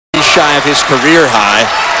shy of his career high.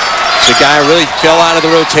 It's a guy who really fell out of the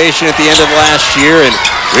rotation at the end of last year, and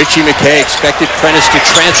Richie McKay expected Prentice to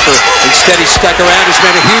transfer. Instead, he stuck around. Has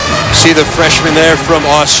made a huge... See the freshman there from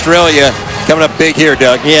Australia coming up big here,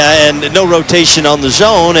 Doug. Yeah, and no rotation on the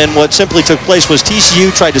zone, and what simply took place was TCU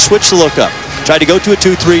tried to switch the look up, tried to go to a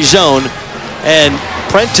 2-3 zone, and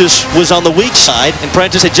Prentice was on the weak side, and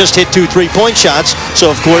Prentice had just hit 2 3-point shots, so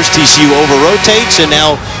of course TCU over-rotates, and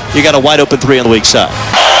now you got a wide-open 3 on the weak side.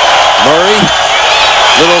 Murray,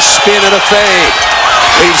 little spin and a fade.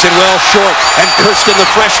 Leaves it well short, and Kersten, the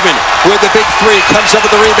freshman, with the big 3, comes up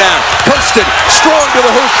with the rebound. Kersten, strong to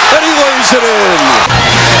the hoop, and he lays it in.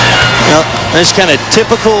 Well, that's kind of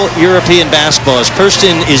typical European basketball. As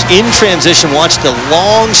Kersten is in transition, watch the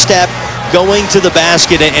long step going to the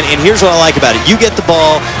basket, and here's what I like about it. You get the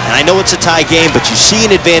ball, and I know it's a tie game, but you see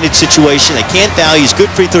an advantage situation. They can't foul. He's a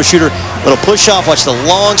good free throw shooter. Little push off, watch the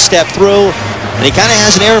long step through, and he kind of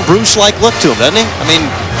has an Aaron Bruce-like look to him, doesn't he? I mean,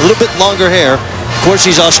 a little bit longer hair. Of course,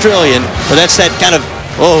 he's Australian, but that's that kind of,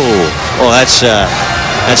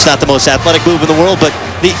 that's not the most athletic move in the world, but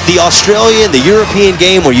the Australian, the European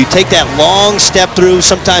game where you take that long step through,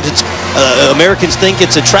 sometimes it's, Americans think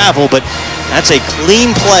it's a travel, but that's a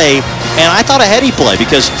clean play, and I thought a heady play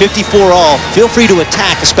because 54 all, feel free to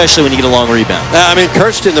attack, especially when you get a long rebound. I mean,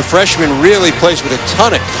 Kersten, the freshman, really plays with a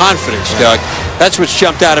ton of confidence, Doug. That's what's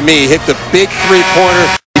jumped out of me. He hit the big three-pointer.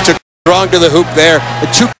 He took strong to the hoop there.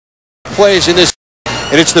 The 2 plays in this,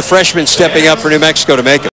 and it's the freshman stepping up for New Mexico to make it.